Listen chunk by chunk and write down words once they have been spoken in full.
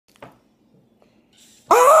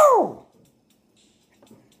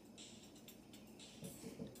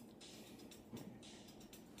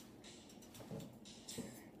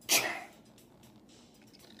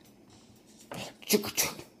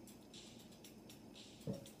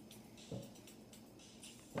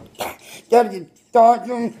There's the dark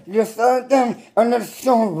room, the sun room, and the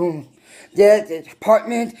storeroom. There's the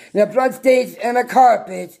apartment, the blood stains, and the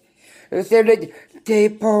carpet. There's the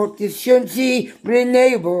table, the shunji, the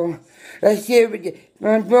neighbor. There's the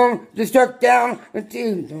room, the struck down, the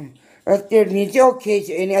kingdom. There's the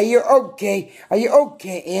okay, Annie, are you okay? Are you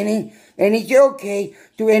okay, Annie? Annie, you okay?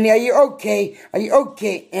 To Annie, are you okay? Are you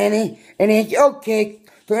okay, Annie? Annie, are you okay?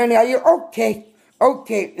 To Annie, are you okay?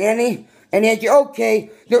 Okay, Annie. Annie, are you okay?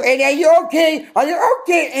 To Annie, are you okay? Are you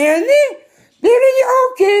okay, Annie? Annie, are you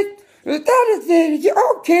okay? That is it, you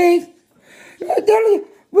okay? Daddy,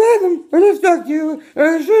 rhythm, I instruct you,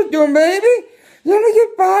 and shoot you, baby. Then I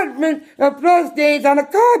get apartment, the blood stains on the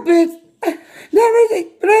carpet. Then I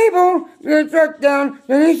take table, the truck down,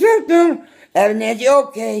 then I shoot them. Annie, are you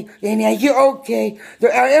okay? Annie, are you okay?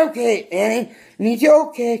 Are you okay, Annie? Annie, you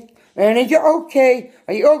okay? Annie, you okay?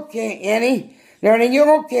 Are you okay, Annie? Annie, you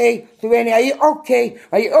okay? So Annie, are you okay?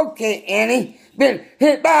 Are you okay, Annie? You've been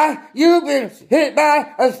hit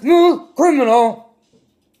by a smooth criminal.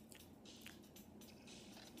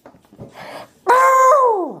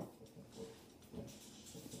 Oh!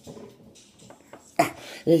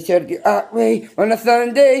 They said the art way on a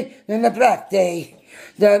Sunday and a black day.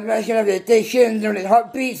 The mention of meditations and the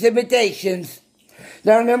heartbeats imitations.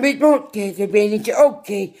 Down the beat okay, so baby, you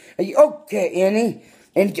okay? Are you okay, Annie?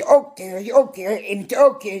 And you okay? Are you okay? And you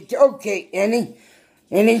okay? Are you okay, Annie?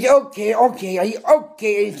 And it's okay, okay, are you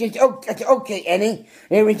okay? It's okay, okay, Annie.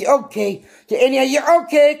 And it's okay. So Annie, are you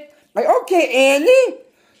okay? Are you okay, Annie?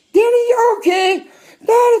 Daddy, you okay?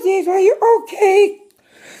 That is, are you okay?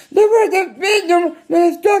 There was the victim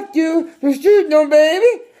that struck you, the shooting,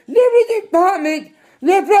 baby. There was the apartment,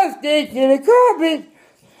 the prostate, and the carpet.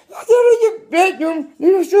 There was the victim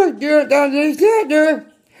that struck you down the center.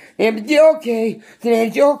 And it's okay, then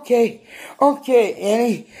it's okay. Okay,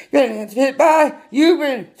 Annie, then it's hit by, you've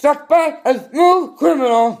been struck by a smooth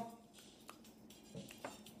criminal.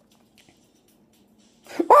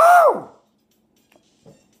 Wow!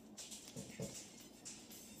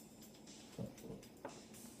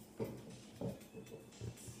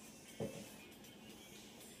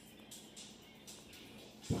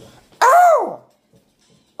 Oh!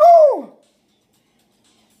 Oh!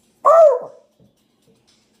 Oh!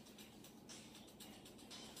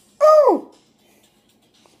 Oh!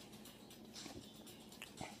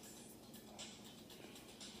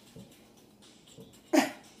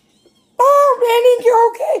 Oh, Randy, you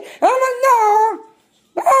okay? I don't know.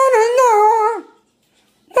 I don't know.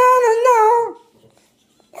 I don't know.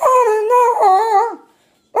 I don't know.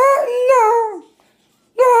 I don't know.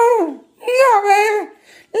 No, no, baby.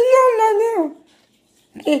 No.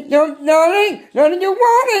 No, darling. Darling, you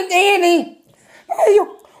want it, Annie. Are you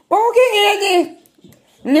okay, Annie?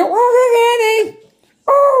 You okay, Annie?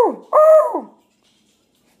 Oh.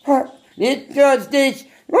 It's just this.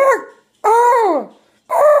 Look. Oh.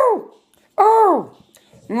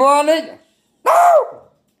 Want it? No!